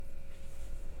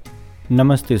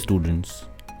Namaste students.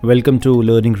 Welcome to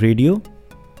Learning Radio.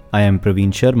 I am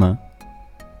Praveen Sharma.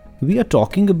 We are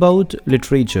talking about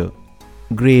literature,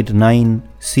 grade 9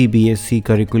 CBSE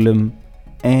curriculum,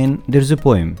 and there is a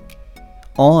poem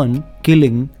on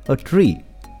killing a tree.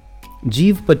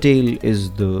 Gieve Patel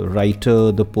is the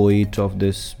writer, the poet of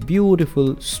this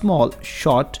beautiful, small,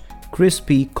 short,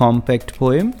 crispy, compact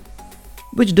poem,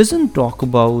 which doesn't talk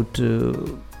about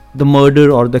the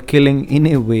murder or the killing in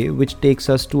a way which takes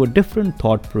us to a different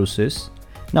thought process.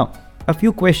 Now, a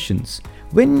few questions.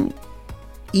 When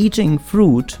eating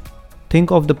fruit,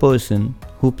 think of the person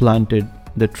who planted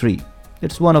the tree.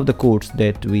 It's one of the quotes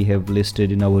that we have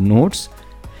listed in our notes.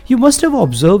 You must have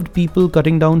observed people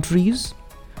cutting down trees.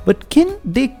 But can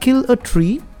they kill a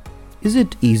tree? Is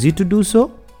it easy to do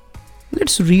so?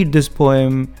 Let's read this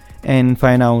poem and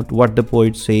find out what the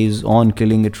poet says on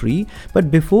killing a tree.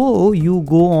 But before you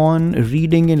go on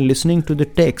reading and listening to the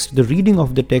text, the reading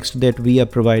of the text that we are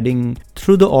providing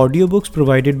through the audiobooks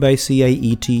provided by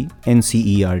CIET and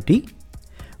CERT,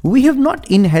 we have not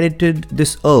inherited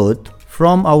this earth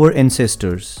from our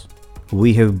ancestors.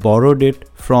 We have borrowed it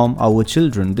from our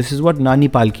children. This is what Nani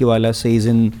Palkhiwala says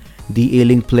in the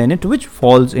Ailing Planet, which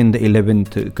falls in the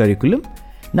 11th curriculum.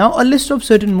 Now, a list of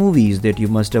certain movies that you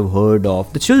must have heard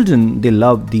of. The children, they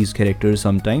love these characters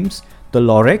sometimes. The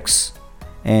Lorax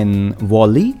and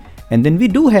Wally. And then we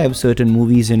do have certain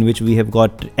movies in which we have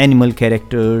got animal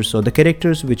characters or the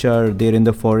characters which are there in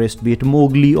the forest, be it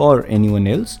Mowgli or anyone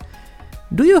else.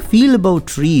 Do you feel about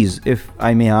trees, if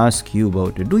I may ask you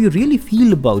about it? Do you really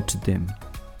feel about them?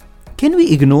 Can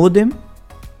we ignore them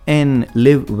and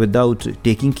live without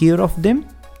taking care of them?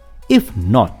 If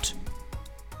not,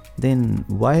 then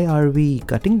why are we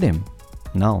cutting them?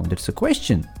 Now, that's a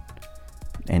question.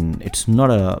 And it's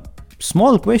not a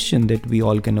small question that we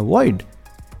all can avoid.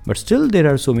 But still,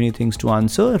 there are so many things to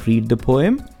answer. Read the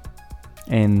poem.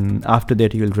 And after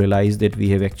that, you'll realize that we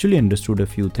have actually understood a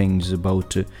few things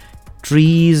about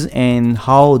trees and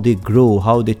how they grow,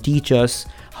 how they teach us,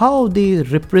 how they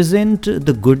represent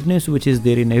the goodness which is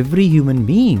there in every human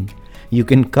being. You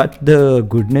can cut the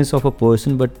goodness of a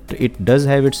person, but it does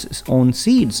have its own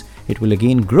seeds. It will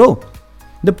again grow.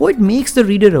 The poet makes the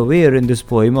reader aware in this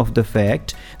poem of the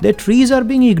fact that trees are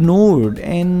being ignored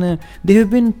and they have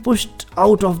been pushed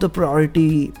out of the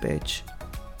priority patch.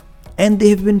 And they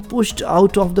have been pushed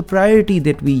out of the priority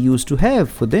that we used to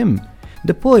have for them.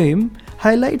 The poem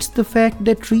highlights the fact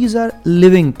that trees are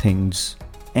living things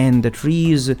and the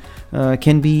trees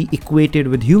can be equated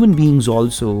with human beings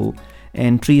also.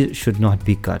 And trees should not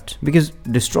be cut, because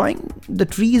destroying the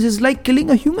trees is like killing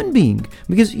a human being.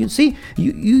 Because you see,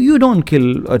 you don't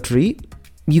kill a tree,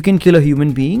 you can kill a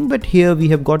human being, but here we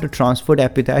have got a transferred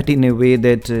epithet in a way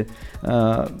that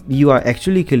you are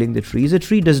actually killing the trees. A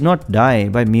tree does not die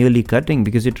by merely cutting,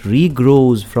 because it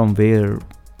regrows from where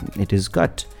it is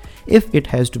cut. If it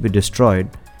has to be destroyed,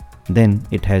 then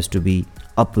it has to be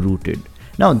uprooted.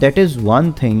 Now, that is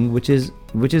one thing which is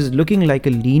looking like a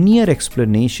linear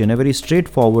explanation, a very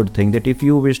straightforward thing, that if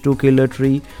you wish to kill a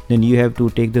tree, then you have to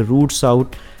take the roots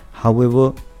out.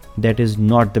 However, that is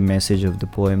not the message of the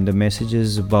poem. The message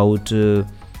is about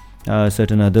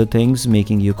certain other things,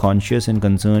 making you conscious and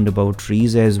concerned about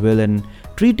trees as well, and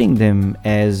treating them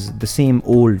as the same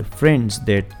old friends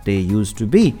that they used to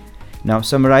be. Now,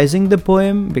 summarizing the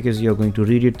poem, because you're going to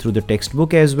read it through the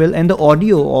textbook as well, and the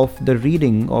audio of the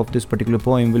reading of this particular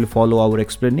poem will follow our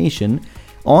explanation.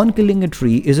 On Killing a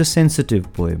Tree is a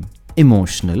sensitive poem,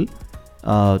 emotional,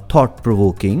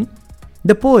 thought-provoking.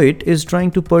 The poet is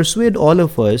trying to persuade all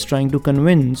of us, trying to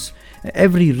convince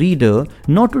every reader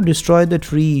not to destroy the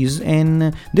trees,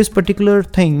 and this particular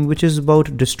thing which is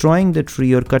about destroying the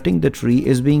tree or cutting the tree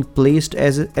is being placed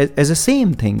as a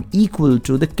same thing, equal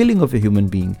to the killing of a human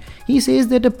being. He says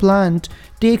that a plant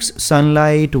takes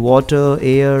sunlight, water,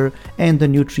 air and the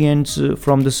nutrients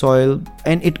from the soil,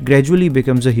 and it gradually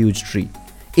becomes a huge tree.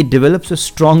 It develops a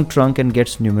strong trunk and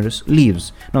gets numerous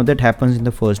leaves. Now, that happens in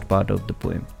the first part of the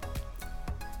poem.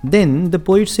 Then the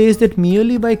poet says that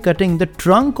merely by cutting the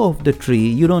trunk of the tree,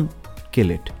 you don't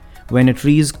kill it. When a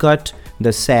tree is cut,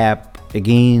 the sap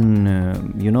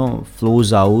again,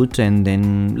 flows out, and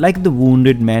then like the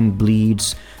wounded man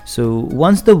bleeds. So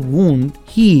once the wound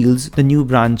heals, the new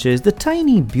branches, the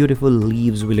tiny beautiful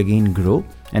leaves will again grow,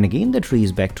 and again the tree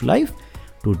is back to life.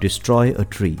 To destroy a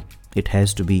tree, it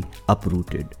has to be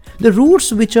uprooted. The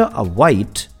roots, which are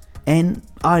white and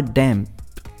are damp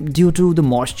due to the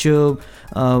moisture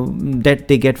that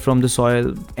they get from the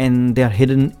soil, and they are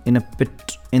hidden in a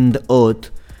pit in the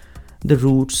earth, the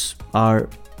roots are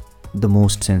the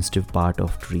most sensitive part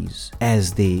of trees.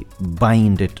 As they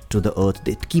bind it to the earth,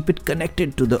 they keep it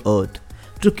connected to the earth.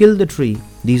 To kill the tree,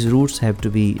 these roots have to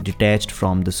be detached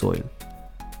from the soil.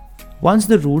 Once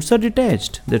the roots are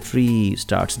detached, the tree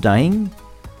starts dying,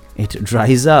 it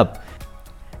dries up,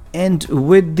 and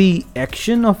with the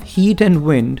action of heat and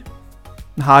wind,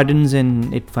 hardens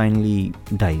and it finally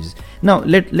dies. Now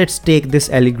let's take this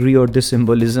allegory or this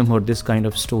symbolism or this kind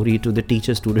of story to the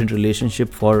teacher-student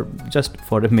relationship for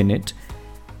a minute.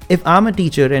 If I'm a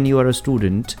teacher and you are a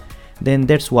student, then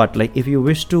that's what, like, if you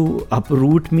wish to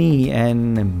uproot me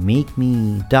and make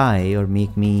me die or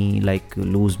make me like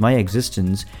lose my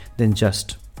existence, then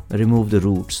just remove the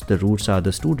roots. The roots are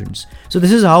the students. So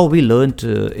this is how we learnt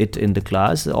it in the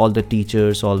class. All the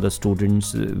teachers, all the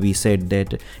students, we said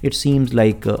that it seems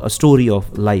like a story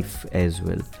of life as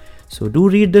well. So do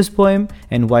read this poem,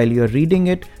 and while you are reading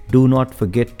it, do not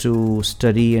forget to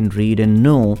study and read and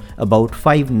know about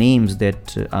 5 names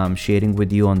that I'm sharing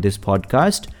with you on this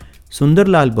podcast.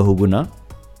 Sundarlal Bahuguna,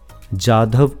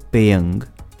 Jadhav Payang,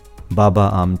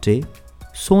 Baba Amte,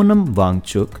 Sonam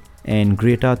Wangchuk, and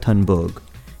Greta Thunberg.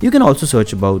 You can also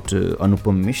search about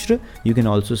Anupam Mishra. You can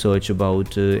also search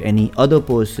about any other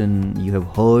person you have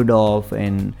heard of,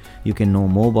 and you can know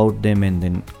more about them and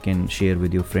then can share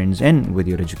with your friends and with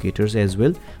your educators as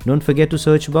well. Don't forget to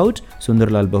search about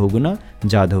Sundarlal Bahuguna,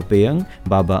 Jadhav Payang,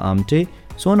 Baba Amte,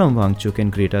 Sonam Wangchuk,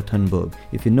 and Greta Thunberg.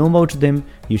 If you know about them,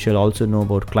 you shall also know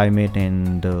about climate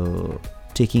and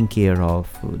taking care of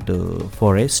the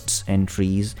forests and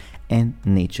trees and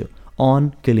nature.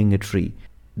 On killing a tree.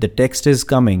 The text is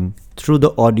coming through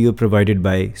the audio provided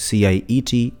by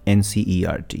CIET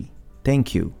NCERT.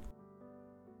 Thank you.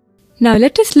 Now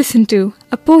let us listen to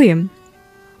a poem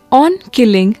on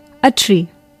killing a tree.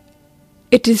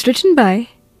 It is written by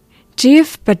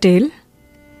Gieve Patel,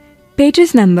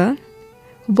 pages number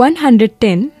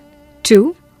 110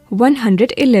 to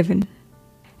 111.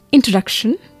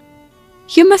 Introduction.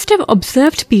 You must have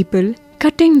observed people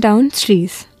cutting down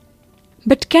trees.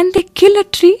 But can they kill a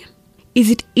tree? Is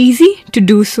it easy to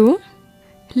do so?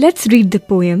 Let's read the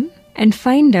poem and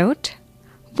find out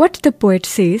what the poet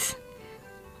says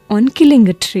on killing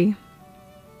a tree.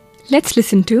 Let's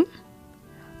listen to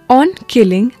On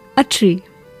Killing a Tree.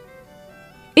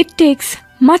 It takes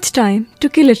much time to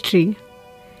kill a tree.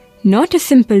 Not a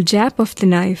simple jab of the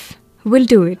knife will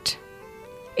do it.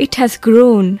 It has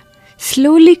grown,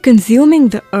 slowly consuming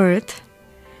the earth,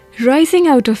 rising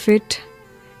out of it,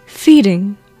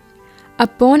 feeding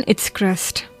upon its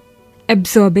crust,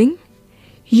 absorbing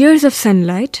years of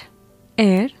sunlight,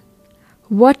 air,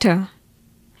 water,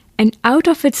 and out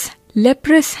of its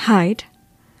leprous hide,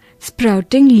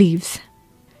 sprouting leaves.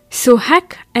 So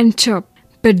hack and chop,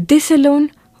 but this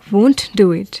alone won't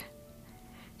do it.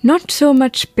 Not so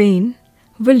much pain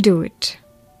will do it.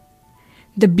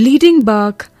 The bleeding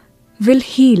bark will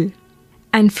heal,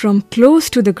 and from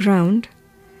close to the ground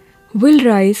will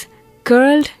rise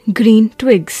curled green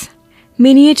twigs,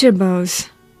 miniature boughs,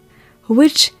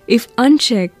 which, if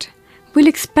unchecked, will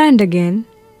expand again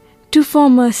to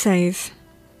former size.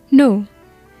 No,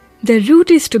 the root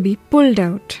is to be pulled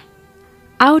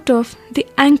out of the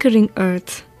anchoring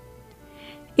earth.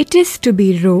 It is to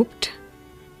be roped,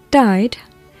 tied,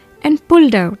 and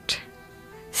pulled out,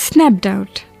 snapped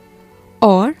out,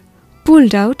 or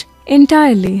pulled out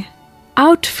entirely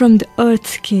out from the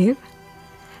earth's cave,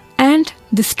 and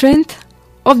the strength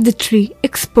of the tree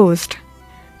exposed.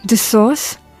 The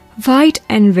source, white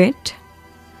and wet,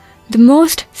 the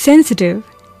most sensitive,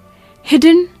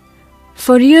 hidden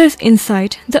for years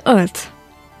inside the earth.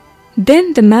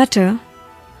 Then the matter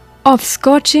of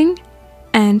scorching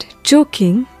and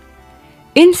choking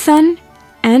in sun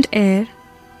and air,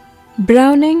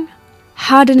 browning,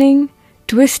 hardening,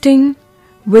 twisting,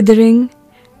 withering,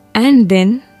 and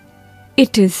then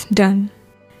it is done.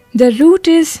 The root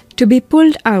is to be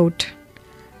pulled out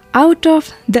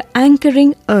of the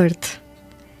anchoring earth.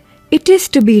 It is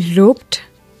to be roped,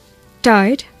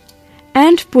 tied,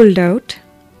 and pulled out,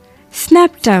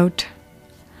 snapped out,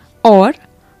 or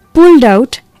pulled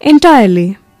out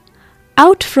entirely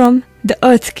out from the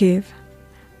earth's cave,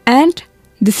 and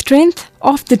the strength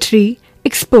of the tree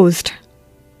exposed.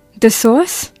 The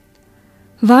source,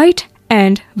 white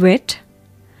and wet,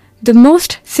 the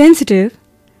most sensitive,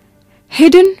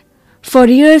 hidden for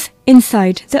years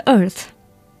inside the earth.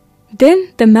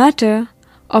 Then the matter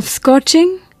of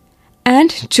scorching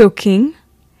and choking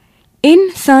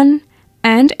in sun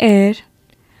and air,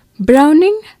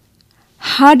 browning,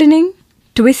 hardening,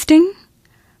 twisting,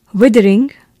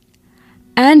 withering,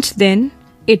 and then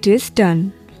it is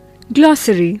done.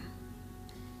 Glossary.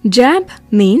 Jab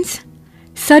means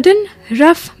sudden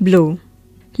rough blow.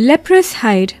 Leprous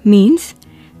hide means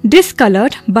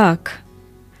discolored bark.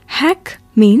 Hack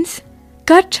means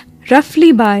cut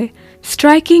roughly by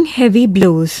striking heavy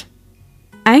blows.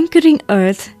 Anchoring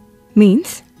earth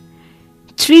means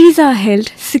trees are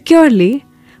held securely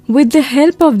with the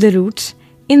help of the roots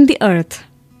in the earth.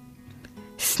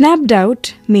 Snapped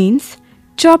out means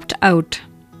chopped out.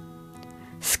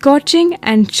 Scorching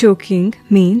and choking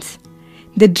means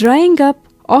the drying up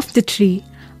of the tree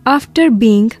after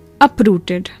being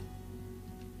uprooted.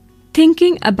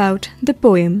 Thinking about the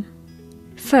poem.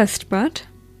 First part.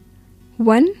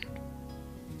 1.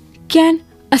 Can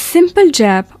a simple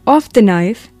jab of the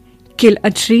knife kill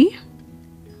a tree?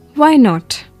 Why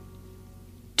not?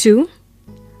 2.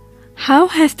 How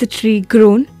has the tree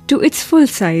grown to its full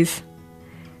size?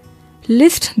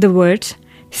 List the words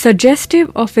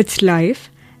suggestive of its life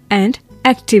and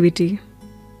activity.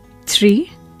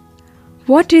 3.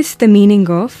 What is the meaning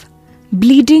of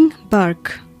bleeding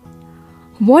bark?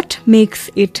 What makes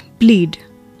it bleed?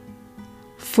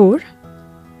 4.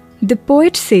 The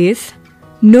poet says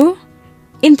no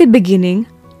in the beginning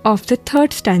of the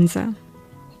third stanza.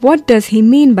 What does he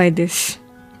mean by this?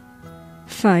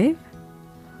 5.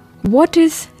 What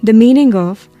is the meaning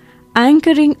of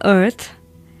anchoring earth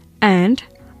and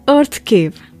earth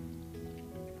cave?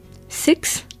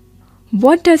 6.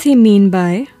 What does he mean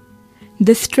by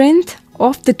the strength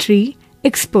of the tree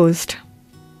exposed?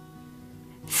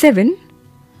 7.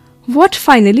 What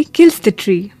finally kills the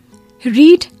tree?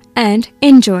 Read and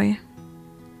enjoy.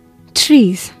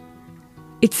 Trees.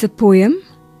 It's a poem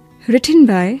written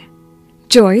by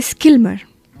Joyce Kilmer.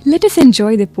 Let us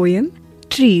enjoy the poem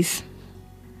Trees.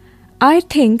 I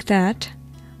think that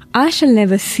I shall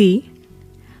never see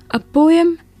a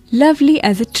poem lovely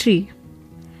as a tree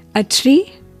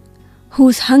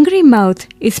whose hungry mouth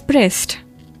is pressed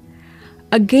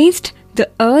against the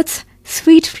earth's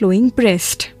sweet flowing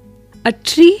breast, a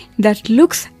tree that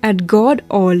looks at God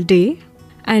all day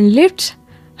and lifts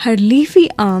her leafy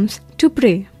arms to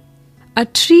pray, a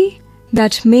tree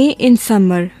that may in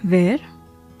summer wear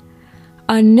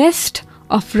a nest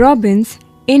of robins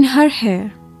in her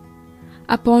hair,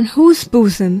 upon whose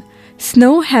bosom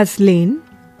snow has lain,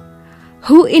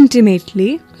 who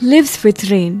intimately lives with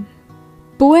rain.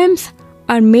 Poems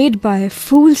are made by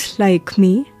fools like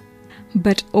me,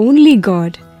 but only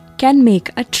God can make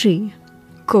a tree.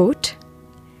 Quote,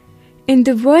 in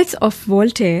the words of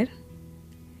Voltaire,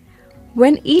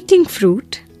 when eating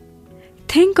fruit,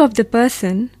 think of the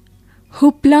person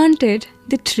who planted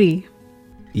the tree.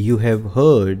 You have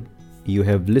heard, you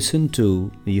have listened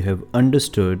to, you have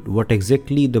understood what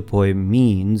exactly the poem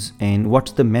means and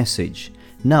what's the message.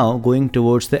 Now going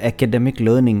towards the academic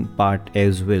learning part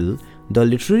as well, the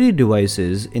literary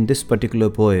devices in this particular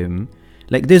poem,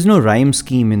 like there's no rhyme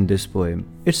scheme in this poem.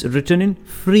 It's written in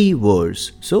free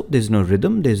verse, so there's no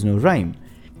rhythm, there's no rhyme.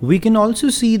 We can also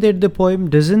see that the poem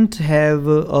doesn't have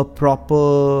a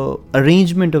proper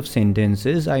arrangement of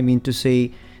sentences. I mean to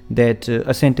say that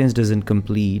a sentence doesn't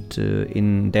complete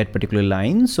in that particular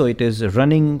line, so it is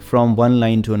running from one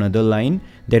line to another line.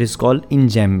 That is called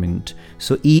enjambment.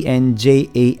 So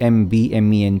enjambment,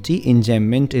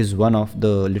 enjambment is one of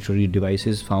the literary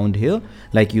devices found here.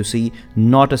 Like you see,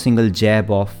 not a single jab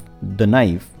of the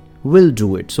knife will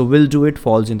do it. So will do it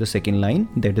falls in the second line.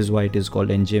 That is why it is called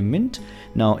enjambment.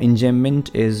 Now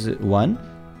enjambment is one.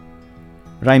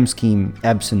 Rhyme scheme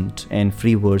absent and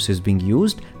free verse is being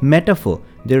used. Metaphor,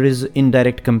 there is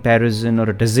indirect comparison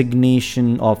or a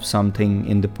designation of something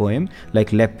in the poem,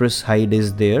 like leprous hide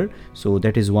is there, so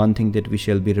that is one thing that we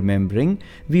shall be remembering.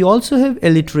 We also have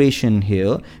alliteration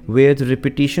here, where the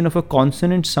repetition of a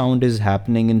consonant sound is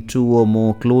happening in two or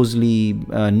more closely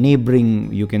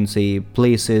neighboring, you can say,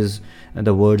 places.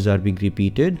 The words are being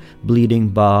repeated. Bleeding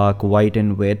bark, white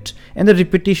and wet, and the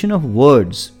repetition of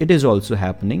words, it is also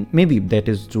happening. Maybe that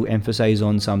is to emphasize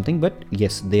on something, but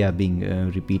yes, they are being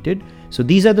repeated. So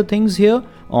these are the things here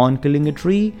on Killing a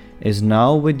Tree is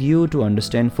now with you to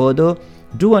understand further.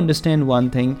 Do understand one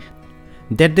thing,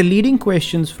 that the leading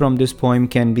questions from this poem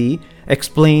can be: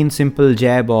 explain simple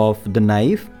jab of the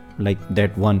knife, like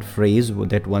that one phrase,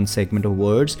 that one segment of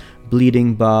words,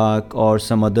 bleeding bark, or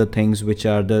some other things which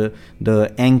are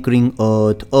the anchoring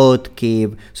earth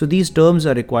cave. So these terms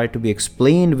are required to be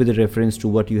explained with reference to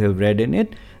what you have read in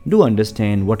it. Do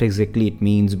understand what exactly it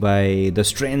means by the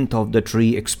strength of the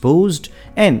tree exposed,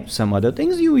 and some other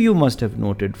things you must have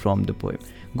noted from the poem.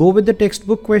 Go with the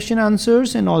textbook question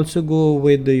answers and also go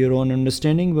with your own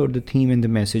understanding about the theme and the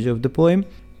message of the poem.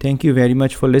 Thank you very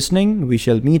much for listening. We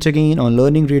shall meet again on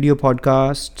Learning Radio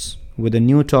podcasts with a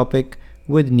new topic,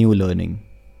 with new learning.